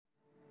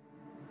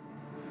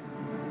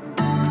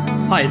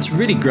Hi, it's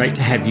really great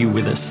to have you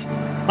with us.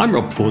 I'm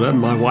Rob Porter.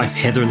 My wife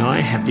Heather and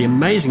I have the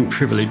amazing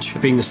privilege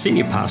of being the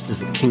senior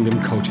pastors at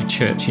Kingdom Culture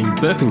Church in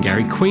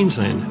Burpengary,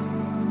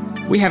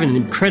 Queensland. We have an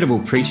incredible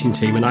preaching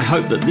team, and I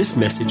hope that this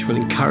message will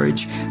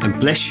encourage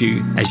and bless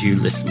you as you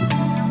listen.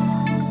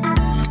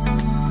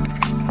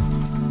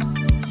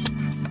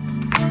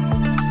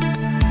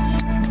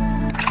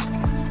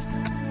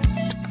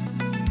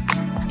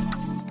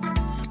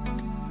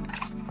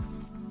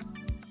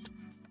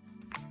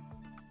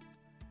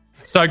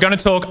 So going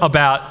to talk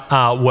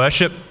about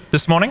worship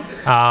this morning.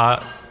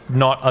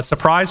 Not a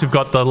surprise, we've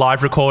got the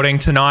live recording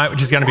tonight,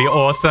 which is going to be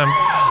awesome.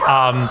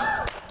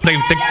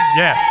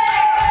 Yeah.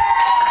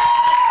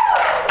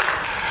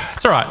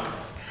 It's all right.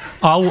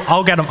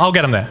 I'll get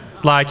them there.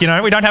 Like, you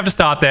know, we don't have to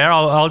start there.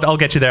 I'll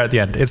get you there at the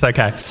end. It's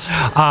okay.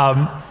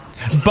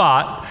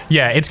 But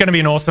yeah, it's going to be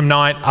an awesome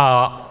night.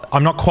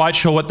 I'm not quite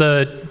sure what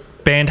the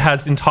band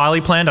has entirely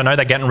planned. I know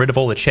they're getting rid of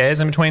all the chairs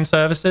in between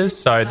services,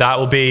 so that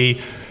will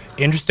be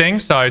interesting.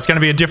 So it's going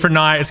to be a different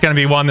night. It's going to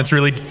be one that's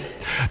really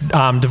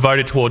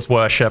devoted towards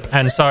worship.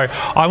 And so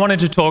I wanted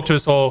to talk to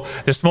us all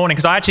this morning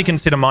because I actually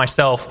consider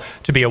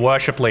myself to be a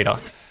worship leader.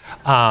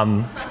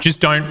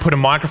 Just don't put a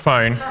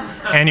microphone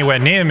anywhere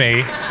near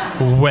me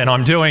when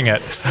I'm doing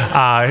it.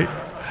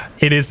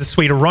 It is a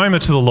sweet aroma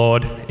to the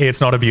Lord.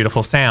 It's not a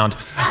beautiful sound.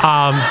 But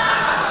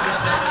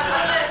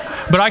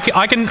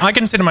I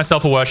consider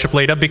myself a worship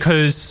leader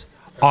because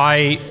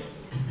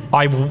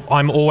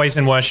I'm always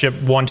in worship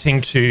wanting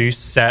to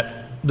set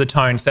the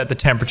tone, set the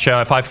temperature.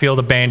 If I feel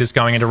the band is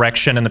going a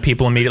direction and the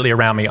people immediately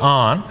around me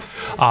aren't,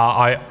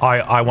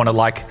 I want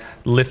to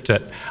lift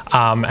it.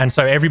 And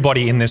so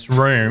everybody in this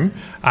room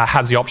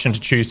has the option to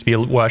choose to be a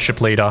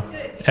worship leader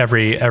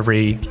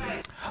every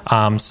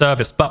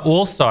service. But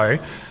also,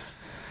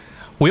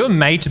 we were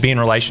made to be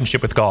in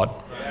relationship with God.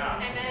 Yeah.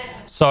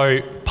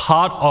 So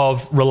part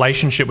of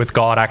relationship with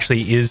God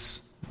actually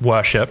is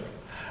worship.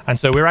 And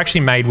so we're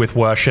actually made with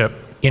worship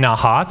in our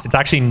hearts. It's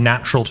actually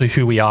natural to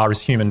who we are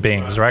as human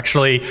beings. We're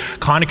actually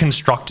kind of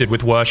constructed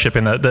with worship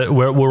in that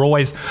we're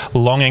always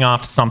longing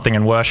after something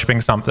and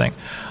worshipping something.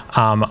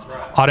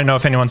 I don't know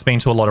if anyone's been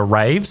to a lot of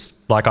raves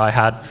like I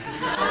had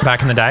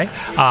back in the day.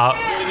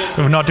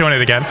 We're not doing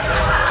it again.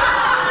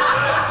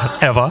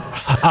 Ever.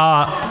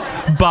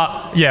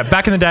 But yeah,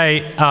 back in the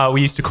day,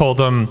 we used to call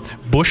them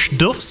bush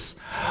doofs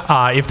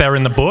if they're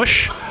in the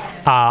bush,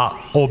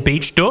 or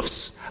beach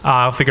doofs.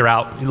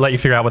 Let you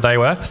figure out what they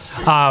were.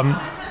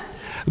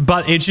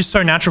 But it's just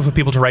so natural for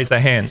people to raise their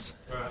hands.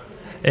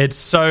 It's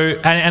so,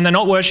 and they're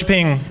not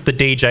worshipping the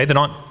DJ. They're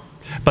not,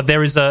 but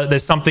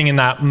there's something in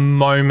that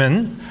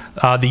moment,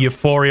 the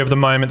euphoria of the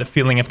moment, the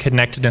feeling of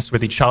connectedness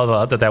with each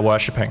other that they're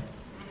worshipping.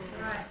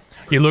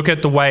 You look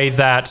at the way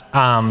that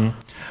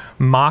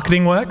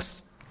marketing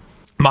works.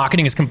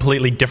 Marketing is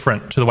completely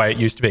different to the way it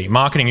used to be.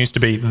 Marketing used to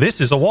be, this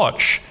is a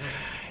watch.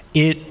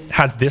 It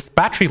has this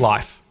battery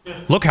life.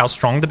 Look how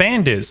strong the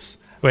band is.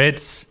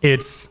 It's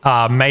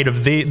made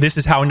of this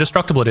is how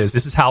indestructible it is.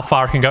 This is how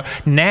far it can go.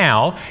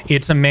 Now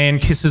it's a man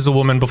kisses a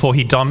woman before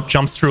he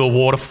jumps through a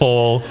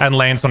waterfall and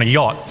lands on a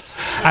yacht.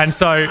 And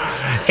so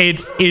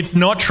it's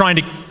not trying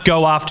to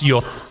go after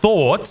your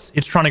thoughts.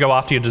 It's trying to go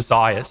after your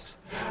desires.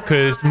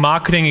 Because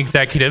marketing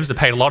executives are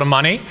paid a lot of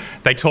money.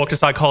 They talk to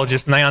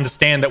psychologists and they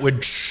understand that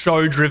we're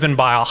so driven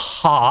by our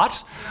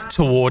heart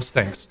towards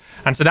things.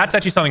 And so that's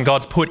actually something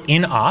God's put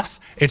in us.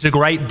 It's a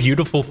great,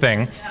 beautiful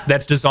thing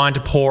that's designed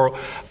for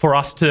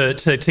us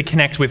to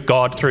connect with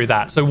God through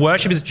that. So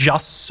worship is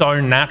just so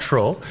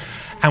natural,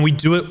 and we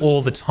do it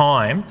all the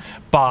time,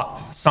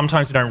 but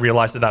sometimes we don't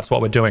realize that that's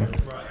what we're doing.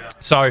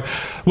 So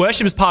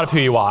worship is part of who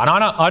you are. And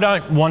I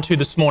don't want to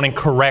this morning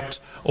correct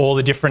all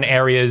the different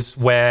areas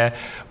where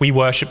we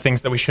worship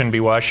things that we shouldn't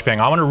be worshiping.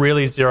 I want to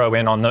really zero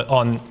in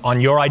on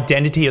your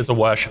identity as a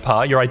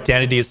worshiper, your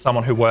identity as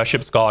someone who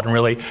worships God, and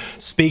really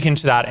speak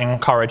into that and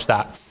encourage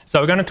that.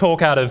 So we're going to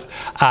talk out of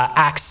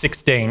Acts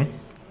 16.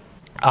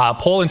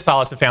 Paul and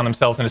Silas have found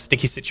themselves in a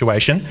sticky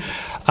situation,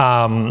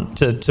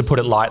 to put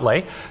it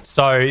lightly.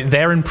 So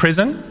they're in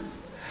prison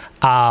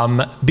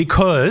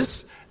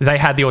because they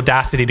had the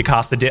audacity to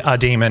cast a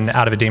demon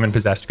out of a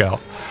demon-possessed girl.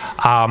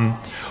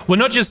 Well,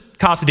 not just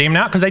cast a demon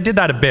out, because they did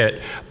that a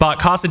bit, but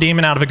cast a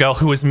demon out of a girl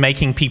who was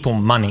making people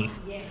money.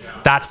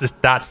 That's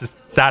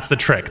the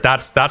trick.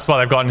 That's why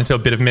they've gotten into a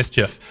bit of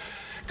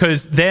mischief.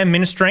 Because they're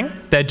ministering,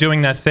 they're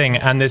doing their thing,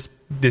 and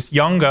this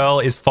young girl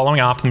is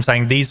following after them,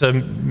 saying, "These are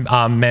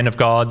men of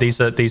God.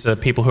 These are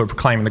people who are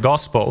proclaiming the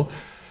gospel."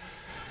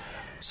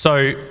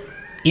 So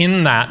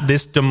in that,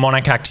 this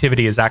demonic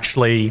activity is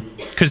actually,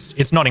 because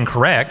it's not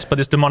incorrect, but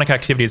this demonic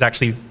activity is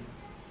actually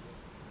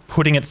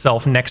putting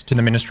itself next to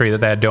the ministry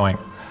that they're doing.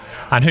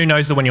 And who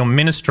knows that when you're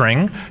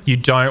ministering, you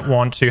don't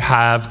want to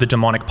have the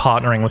demonic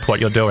partnering with what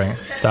you're doing.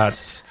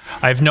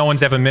 If no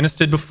one's ever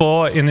ministered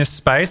before in this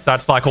space,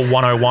 that's like a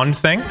 101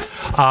 thing.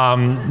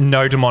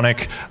 No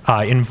demonic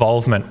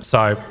involvement.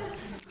 So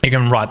you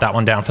can write that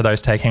one down for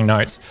those taking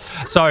notes.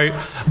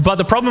 But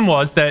the problem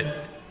was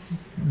that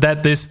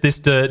that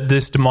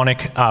this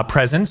demonic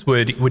presence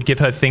would give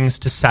her things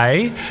to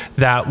say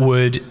that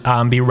would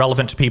be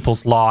relevant to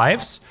people's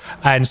lives,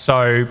 and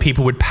so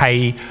people would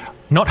pay,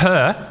 not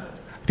her,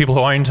 people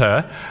who owned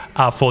her,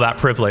 for that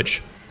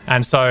privilege.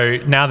 And so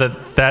now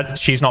that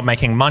she's not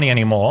making money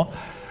anymore,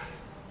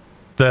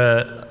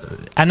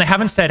 and they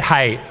haven't said,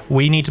 hey,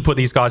 we need to put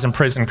these guys in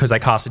prison because they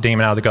cast a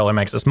demon out of the girl who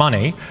makes us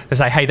money. They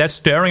say, hey, they're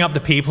stirring up the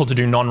people to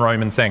do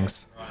non-Roman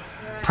things,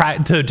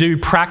 to do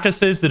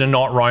practices that are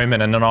not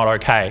Roman and are not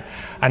okay.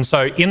 And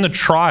so in the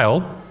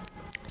trial,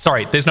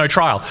 there's no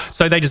trial.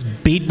 So they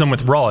just beat them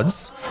with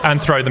rods and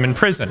throw them in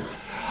prison.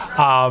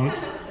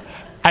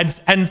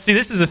 And see,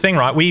 this is the thing,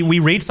 right? We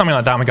read something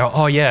like that and we go,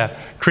 oh yeah,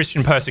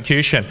 Christian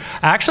persecution.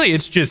 Actually,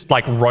 it's just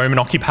like Roman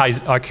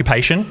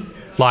occupation,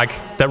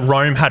 like that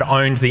Rome had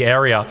owned the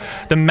area.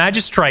 The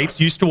magistrates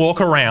used to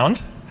walk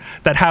around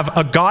that have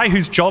a guy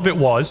whose job it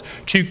was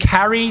to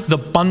carry the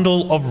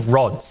bundle of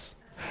rods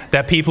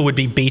that people would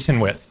be beaten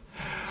with,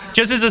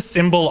 just as a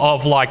symbol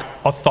of like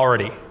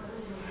authority.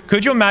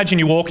 Could you imagine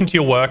you walk into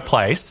your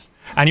workplace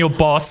and your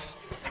boss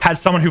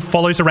has someone who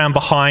follows around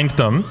behind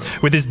them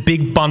with this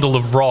big bundle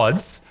of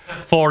rods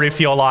for if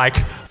you're like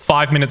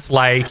 5 minutes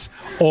late,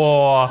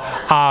 or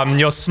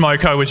your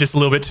smoko was just a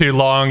little bit too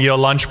long, your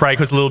lunch break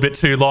was a little bit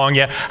too long,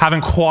 you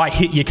haven't quite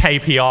hit your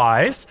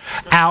KPIs,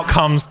 out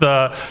comes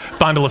the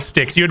bundle of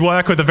sticks. You'd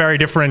work with a very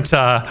different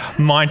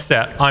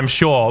mindset, I'm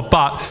sure,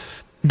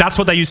 but that's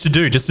what they used to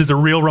do, just as a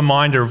real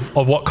reminder of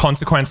what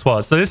consequence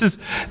was. So this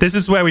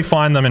is where we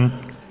find them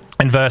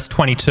in verse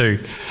 22.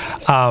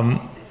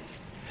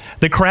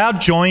 The crowd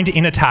joined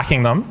in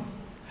attacking them.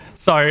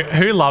 So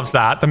who loves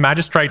that? The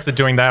magistrates are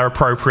doing their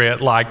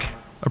appropriate,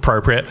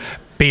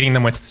 beating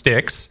them with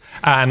sticks,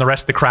 and the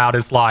rest of the crowd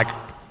is like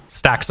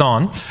stacks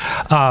on.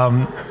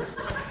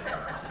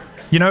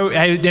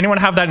 Anyone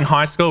have that in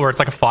high school where it's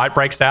like a fight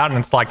breaks out and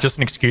it's like just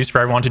an excuse for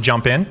everyone to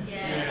jump in?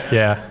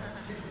 Yeah,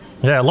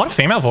 a lot of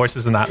female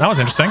voices in that. That was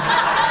interesting.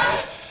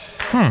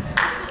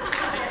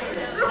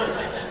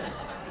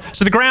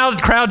 So the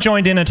crowd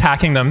joined in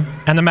attacking them,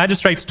 and the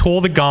magistrates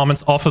tore the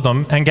garments off of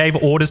them and gave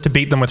orders to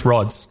beat them with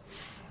rods.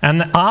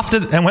 And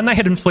when they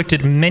had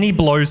inflicted many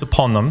blows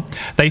upon them,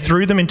 they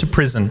threw them into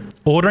prison,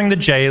 ordering the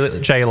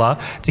jailer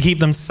to keep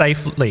them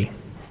safely.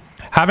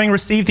 Having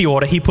received the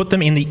order, he put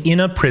them in the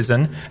inner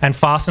prison and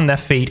fastened their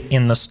feet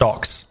in the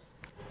stocks.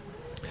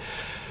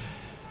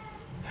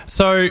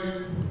 So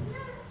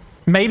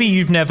maybe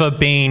you've never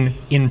been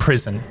in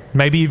prison.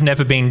 Maybe you've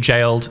never been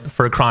jailed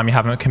for a crime you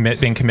haven't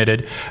been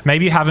committed.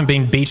 Maybe you haven't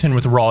been beaten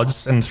with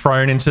rods and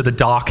thrown into the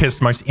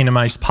darkest, most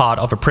innermost part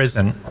of a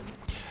prison.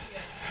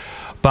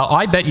 But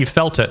I bet you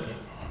felt it.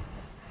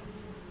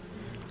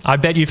 I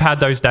bet you've had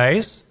those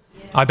days.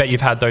 I bet you've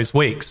had those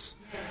weeks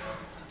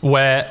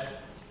where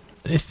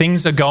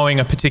things are going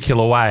a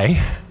particular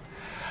way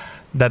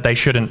that they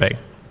shouldn't be.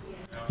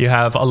 You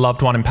have a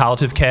loved one in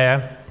palliative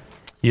care.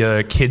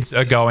 Your kids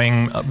are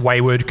going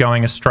wayward,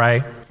 going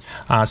astray,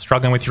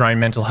 struggling with your own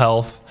mental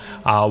health,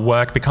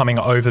 work becoming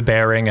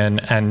overbearing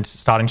and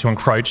starting to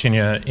encroach in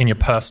your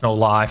personal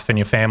life and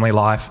your family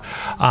life.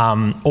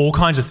 All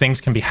kinds of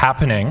things can be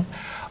happening,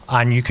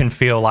 and you can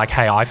feel like,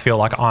 hey, I feel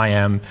like I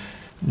am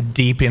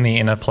deep in the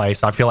inner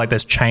place. I feel like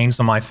there's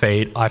chains on my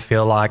feet. I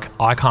feel like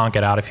I can't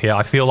get out of here.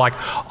 I feel like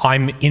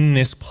I'm in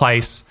this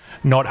place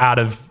not out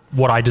of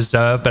what I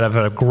deserve, but out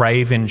of a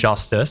grave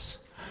injustice.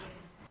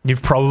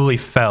 You've probably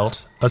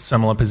felt a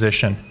similar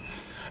position.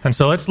 And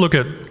so let's look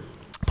at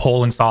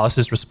Paul and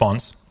Silas's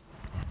response.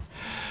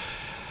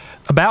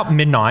 About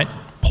midnight,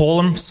 Paul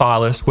and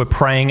Silas were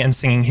praying and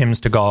singing hymns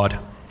to God.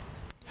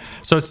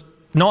 So it's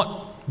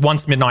not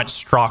once midnight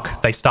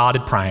struck, they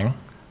started praying.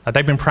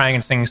 They've been praying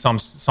and singing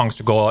songs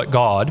to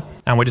God,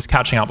 and we're just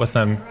catching up with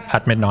them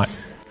at midnight.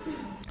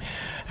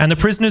 And the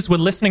prisoners were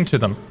listening to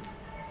them.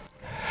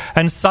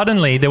 And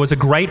suddenly there was a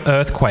great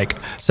earthquake,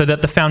 so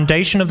that the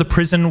foundation of the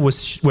prison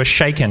was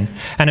shaken,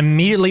 and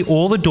immediately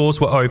all the doors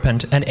were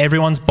opened and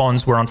everyone's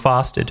bonds were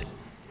unfastened.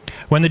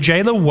 When the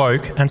jailer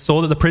woke and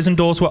saw that the prison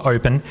doors were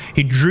open,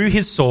 he drew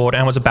his sword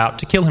and was about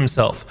to kill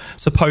himself,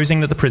 supposing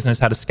that the prisoners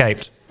had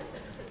escaped.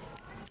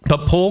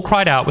 But Paul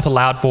cried out with a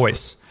loud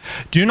voice,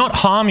 "Do not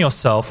harm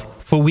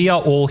yourself, for we are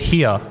all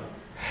here."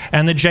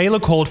 And the jailer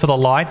called for the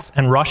lights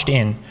and rushed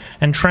in,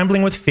 and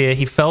trembling with fear,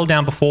 he fell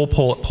down before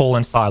Paul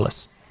and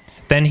Silas.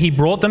 Then he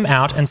brought them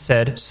out and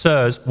said,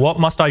 "Sirs, what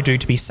must I do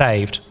to be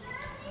saved?"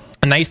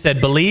 And they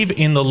said, "Believe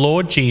in the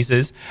Lord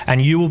Jesus,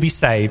 and you will be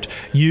saved,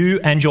 you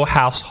and your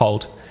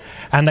household."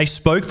 And they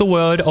spoke the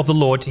word of the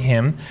Lord to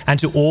him and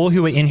to all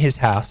who were in his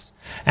house.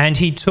 And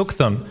he took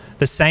them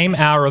the same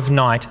hour of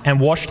night and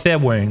washed their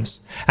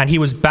wounds. And he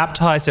was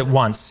baptized at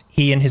once,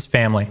 he and his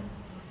family.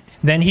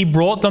 Then he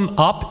brought them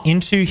up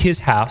into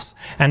his house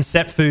and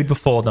set food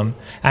before them.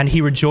 And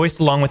he rejoiced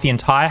along with the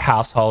entire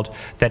household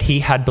that he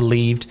had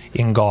believed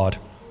in God.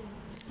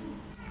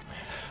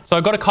 So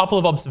I've got a couple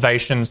of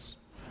observations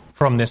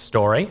from this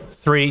story.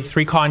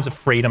 Three kinds of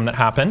freedom that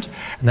happened.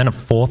 And then a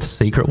fourth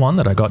secret one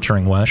that I got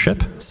during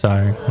worship.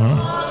 So...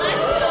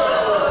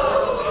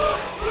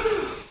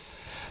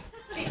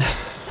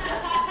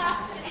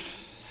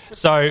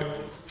 So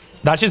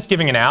that's just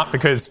giving it out,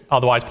 because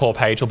otherwise poor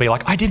Paige will be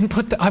like,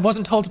 I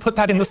wasn't told to put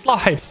that in the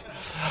slides.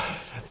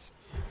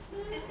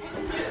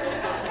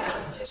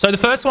 So the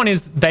first one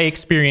is they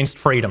experienced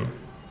freedom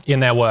in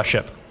their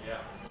worship.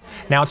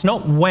 Now, it's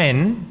not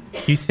when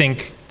you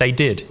think they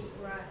did.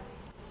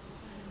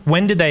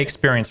 When did they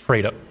experience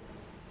freedom?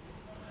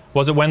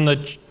 Was it when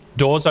the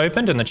doors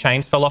opened and the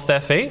chains fell off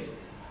their feet?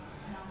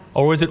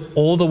 Or was it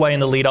all the way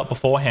in the lead up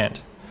beforehand?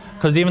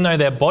 Because even though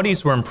their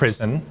bodies were in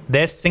prison,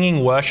 they're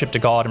singing worship to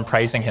God and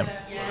praising Him.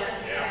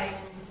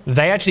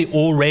 They actually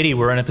already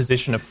were in a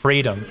position of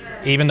freedom,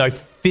 even though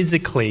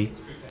physically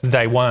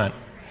they weren't.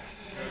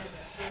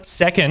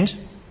 Second,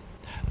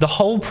 the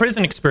whole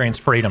prison experienced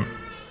freedom,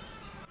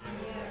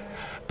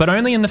 but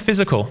only in the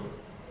physical.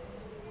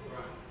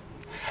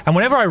 And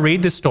whenever I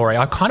read this story,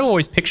 I kind of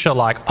always picture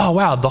like, oh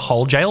wow, the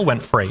whole jail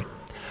went free.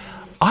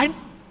 I'm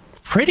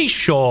pretty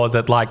sure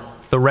that like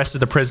the rest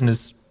of the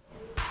prisoners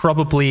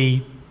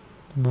probably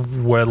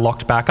were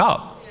locked back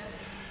up,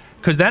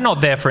 because they're not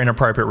there for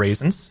inappropriate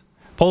reasons.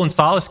 Paul and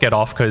Silas get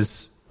off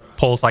because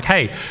Paul's like,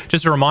 hey,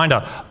 just a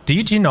reminder, do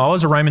you know I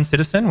was a Roman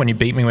citizen when you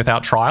beat me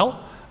without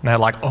trial? And they're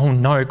like, oh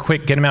no,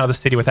 quick, get him out of the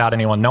city without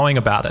anyone knowing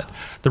about it.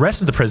 The rest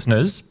of the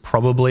prisoners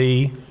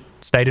probably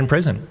stayed in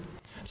prison.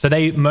 So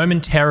they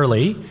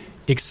momentarily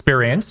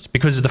experienced,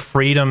 because of the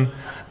freedom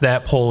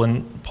that Paul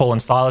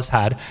and Silas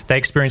had, they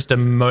experienced a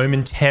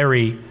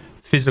momentary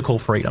physical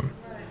freedom.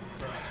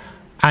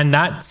 And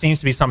that seems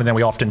to be something that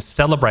we often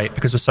celebrate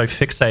because we're so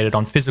fixated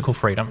on physical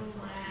freedom.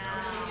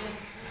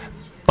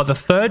 But the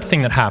third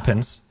thing that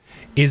happens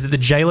is that the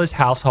jailer's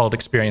household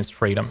experienced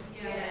freedom.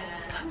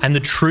 And the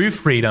true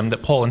freedom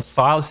that Paul and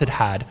Silas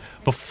had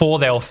before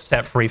they were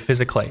set free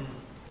physically.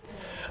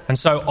 And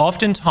so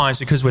oftentimes,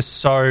 because we're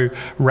so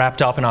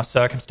wrapped up in our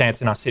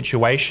circumstance and our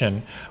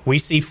situation, we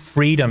see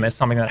freedom as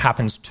something that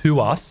happens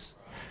to us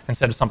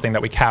instead of something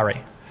that we carry.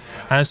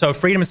 And so if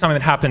freedom is something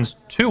that happens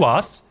to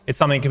us, it's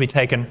something that can be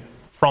taken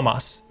from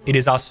us. It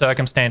is our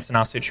circumstance and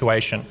our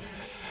situation.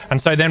 And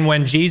so then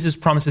when Jesus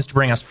promises to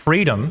bring us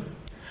freedom,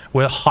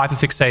 we're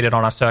hyper-fixated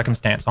on our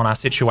circumstance, on our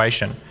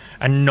situation,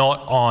 and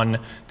not on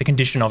the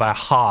condition of our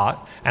heart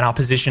and our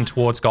position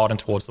towards God and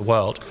towards the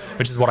world,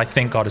 which is what I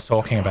think God is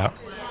talking about.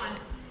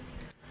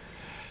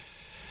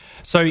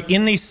 So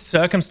in these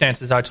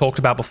circumstances I talked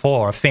about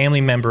before, a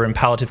family member in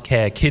palliative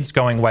care, kids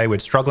going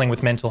wayward, struggling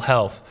with mental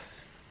health,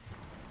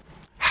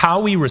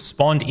 how we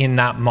respond in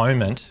that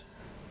moment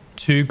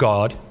to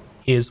God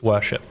is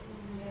worship.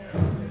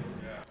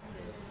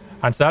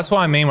 And so that's what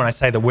I mean when I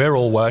say that we're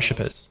all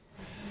worshippers.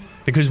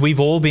 Because we've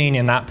all been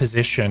in that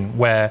position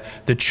where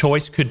the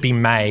choice could be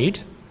made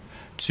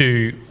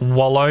to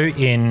wallow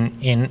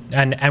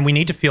and we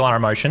need to feel our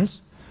emotions,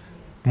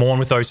 mourn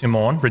with those who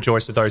mourn,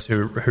 rejoice with those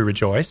who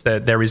rejoice.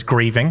 There is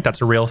grieving, that's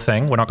a real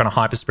thing. We're not going to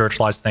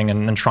hyper-spiritualize things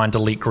and try and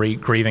delete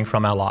grieving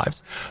from our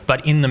lives.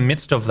 But in the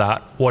midst of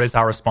that, what is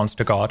our response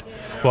to God?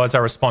 What is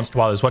our response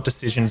to others? What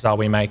decisions are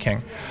we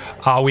making?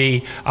 Are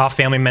our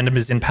family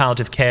members in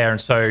palliative care,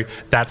 and so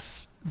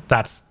that's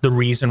the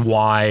reason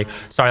why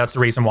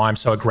I'm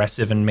so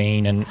aggressive and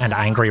mean and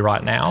angry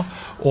right now?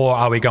 Or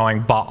are we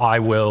going, but I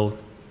will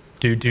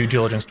do due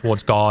diligence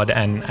towards God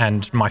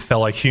and my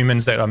fellow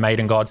humans that are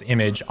made in God's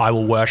image, I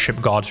will worship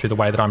God through the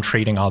way that I'm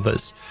treating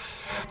others.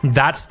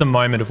 That's the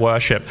moment of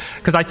worship.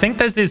 Because I think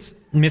there's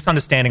this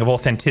misunderstanding of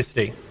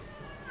authenticity.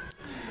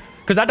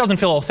 Because that doesn't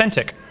feel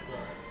authentic.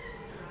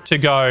 To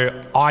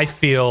go, I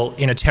feel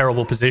in a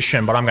terrible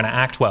position, but I'm going to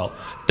act well.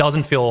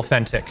 Doesn't feel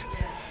authentic.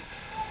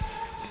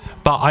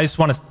 But I just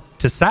wanted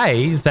to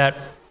say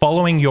that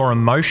following your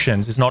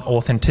emotions is not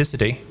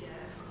authenticity.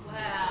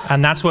 Wow.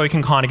 And that's where we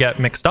can kind of get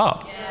mixed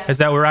up. Yeah. Is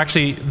that we're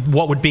actually,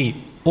 what would be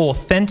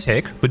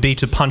authentic would be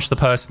to punch the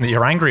person that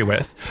you're angry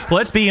with. Well,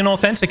 let's be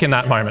inauthentic in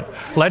that moment.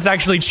 Let's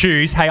actually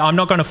choose, hey, I'm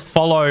not going to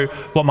follow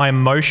what my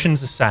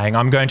emotions are saying.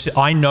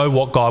 I know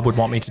what God would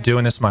want me to do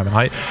in this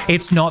moment.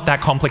 It's not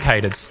that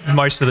complicated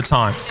most of the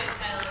time.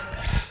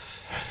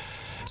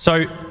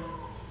 So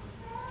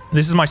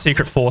this is my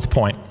secret fourth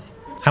point.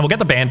 And we'll get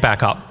the band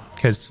back up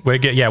because we're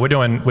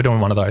doing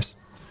one of those.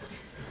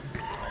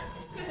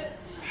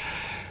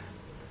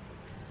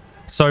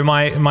 So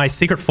my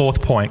secret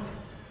fourth point,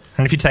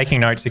 and if you're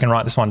taking notes, you can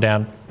write this one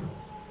down.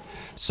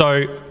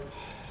 So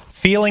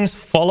feelings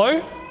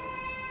follow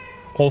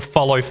or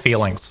follow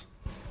feelings?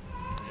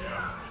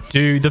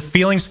 Do the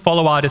feelings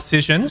follow our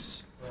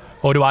decisions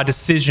or do our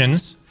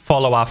decisions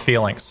follow our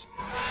feelings?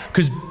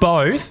 Because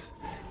both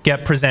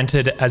get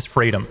presented as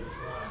freedom.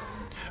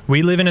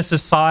 We live in a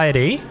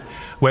society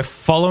where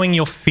following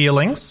your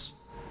feelings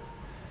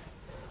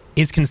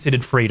is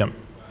considered freedom.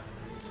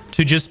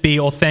 To just be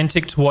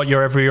authentic to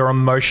whatever you're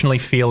emotionally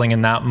feeling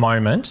in that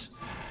moment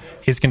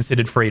is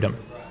considered freedom.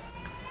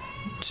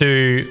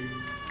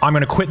 I'm going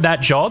to quit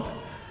that job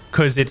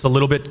because it's a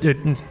little bit,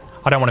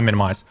 I don't want to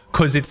minimize,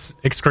 because it's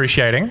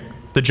excruciating,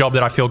 the job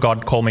that I feel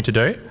God called me to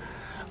do.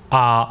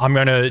 I'm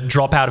going to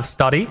drop out of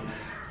study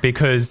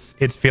because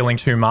it's feeling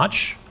too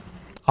much.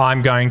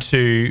 I'm going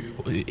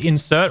to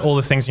insert all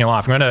the things in your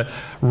life. I'm going to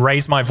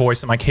raise my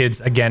voice at my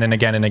kids again and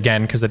again and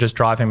again because they're just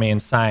driving me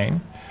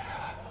insane.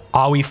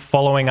 Are we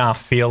following our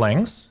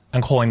feelings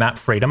and calling that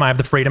freedom? I have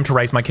the freedom to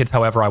raise my kids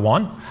however I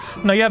want.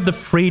 No, you have the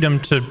freedom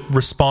to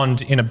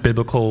respond in a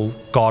biblical,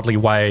 godly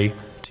way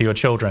to your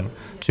children,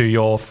 to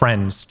your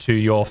friends, to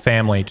your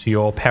family, to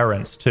your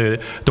parents, to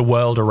the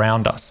world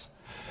around us.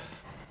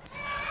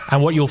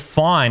 And what you'll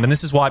find, and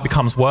this is why it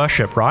becomes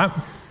worship, right?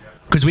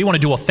 Because we want to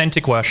do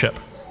authentic worship.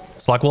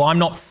 It's like, well, I'm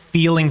not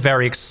feeling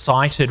very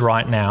excited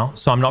right now,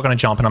 so I'm not going to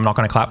jump and I'm not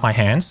going to clap my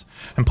hands.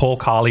 And poor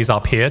Carly's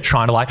up here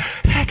trying to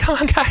hey, come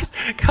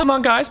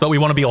on guys. But we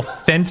want to be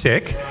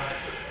authentic.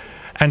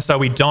 And so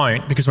we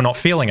don't because we're not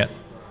feeling it.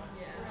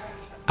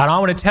 And I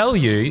want to tell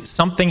you,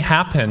 something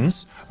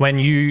happens when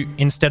you,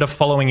 instead of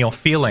following your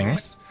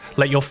feelings,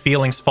 let your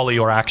feelings follow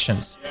your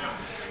actions.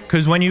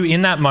 Because when you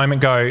in that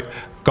moment go,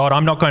 God,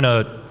 I'm not going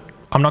to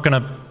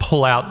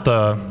pull out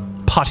the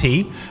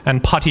putty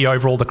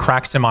over all the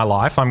cracks in my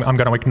life. I'm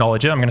going to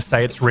acknowledge it. I'm going to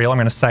say it's real. I'm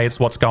going to say it's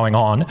what's going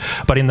on.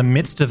 But in the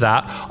midst of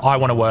that, I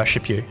want to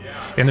worship you.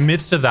 In the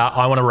midst of that,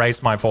 I want to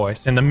raise my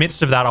voice. In the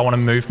midst of that, I want to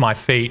move my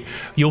feet.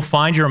 You'll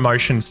find your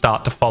emotions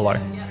start to follow.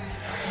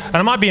 And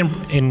it might be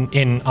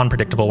in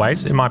unpredictable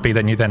ways. It might be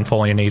that you then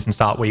fall on your knees and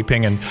start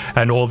weeping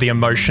and all the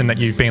emotion that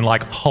you've been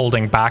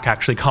holding back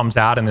actually comes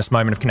out in this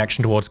moment of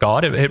connection towards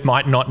God. It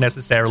might not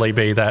necessarily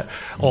be that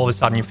all of a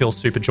sudden you feel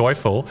super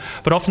joyful,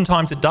 but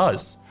oftentimes it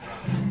does.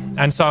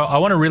 And so I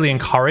want to really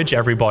encourage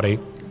everybody.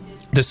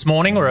 This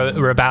morning,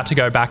 we're about to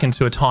go back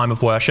into a time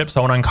of worship,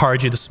 so I want to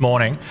encourage you this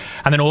morning.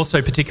 And then also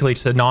particularly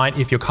tonight,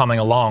 if you're coming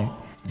along.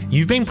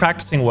 You've been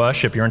practicing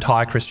worship your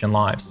entire Christian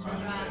lives.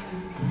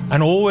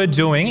 And all we're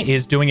doing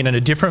is doing it in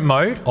a different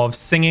mode of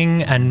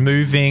singing and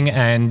moving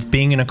and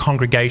being in a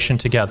congregation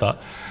together.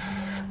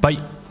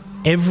 But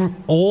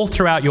all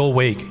throughout your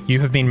week, you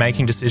have been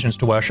making decisions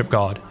to worship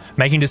God,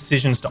 making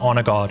decisions to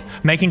honor God,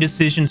 making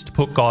decisions to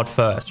put God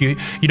first. You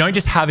don't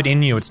just have it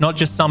in you. It's not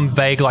just some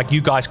vague,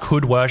 you guys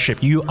could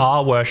worship. You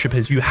are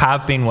worshipers. You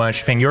have been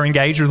worshiping. You're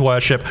engaged with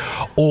worship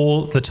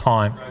all the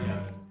time.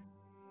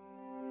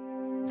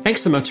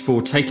 Thanks so much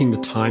for taking the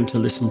time to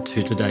listen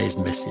to today's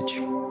message.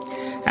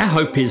 Our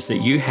hope is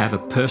that you have a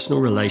personal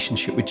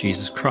relationship with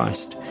Jesus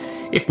Christ.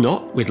 If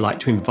not, we'd like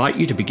to invite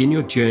you to begin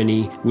your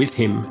journey with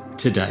him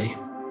today.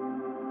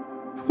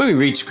 When we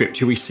read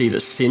Scripture, we see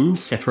that sin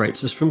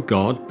separates us from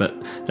God, but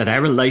that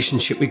our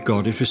relationship with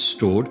God is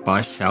restored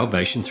by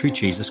salvation through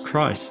Jesus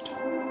Christ.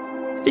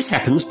 This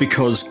happens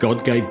because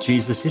God gave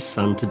Jesus his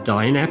Son to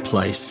die in our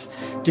place,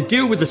 to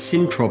deal with the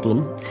sin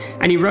problem,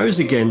 and he rose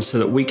again so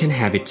that we can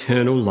have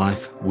eternal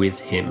life with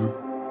him.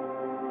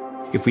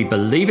 If we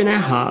believe in our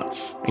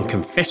hearts and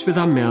confess with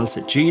our mouths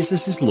that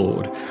Jesus is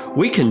Lord,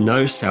 we can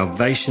know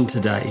salvation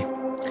today.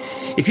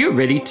 If you're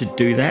ready to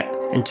do that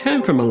and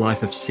turn from a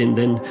life of sin,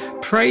 then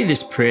pray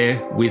this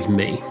prayer with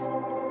me.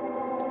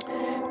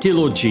 Dear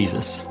Lord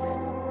Jesus,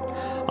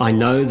 I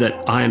know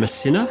that I am a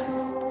sinner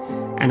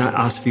and I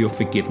ask for your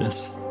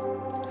forgiveness.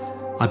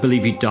 I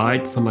believe you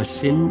died for my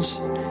sins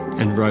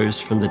and rose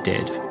from the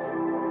dead.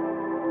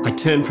 I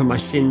turn from my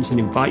sins and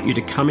invite you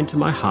to come into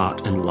my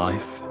heart and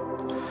life.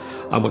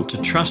 I want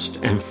to trust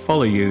and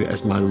follow you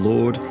as my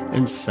Lord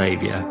and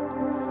Saviour.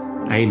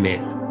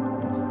 Amen.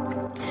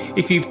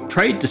 If you've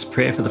prayed this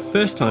prayer for the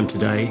first time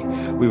today,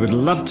 we would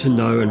love to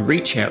know and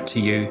reach out to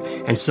you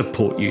and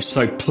support you.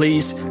 So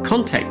please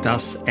contact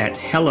us at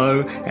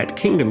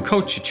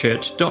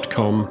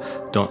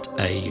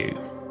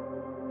hello@kingdomculturechurch.com.au.